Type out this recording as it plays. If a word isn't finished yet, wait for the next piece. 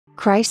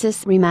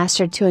Crysis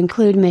Remastered to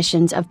include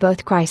missions of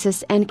both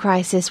Crysis and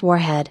Crysis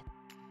Warhead.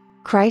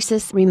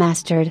 Crysis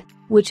Remastered,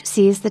 which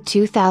sees the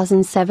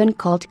 2007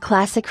 cult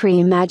classic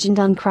reimagined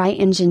on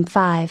CryEngine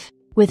 5,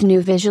 with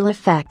new visual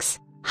effects,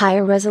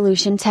 higher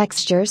resolution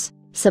textures,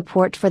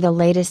 support for the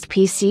latest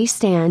PC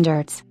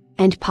standards,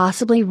 and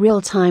possibly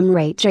real-time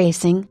ray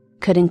tracing,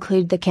 could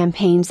include the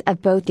campaigns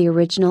of both the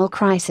original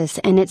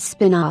Crysis and its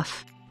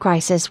spin-off,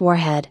 Crysis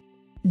Warhead.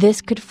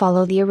 This could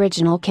follow the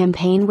original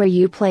campaign where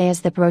you play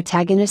as the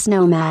protagonist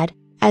Nomad,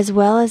 as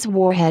well as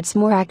Warhead's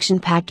more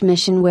action-packed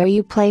mission where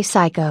you play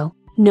Psycho,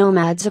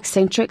 Nomad's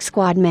eccentric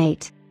squad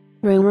mate.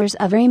 Rumors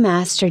of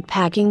remastered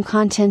packing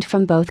content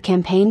from both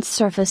campaigns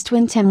surfaced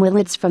when Tim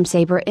Willits from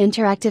Saber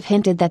Interactive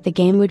hinted that the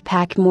game would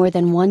pack more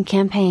than one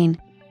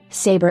campaign.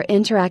 Saber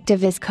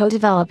Interactive is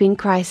co-developing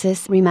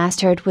Crysis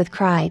Remastered with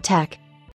Crytek,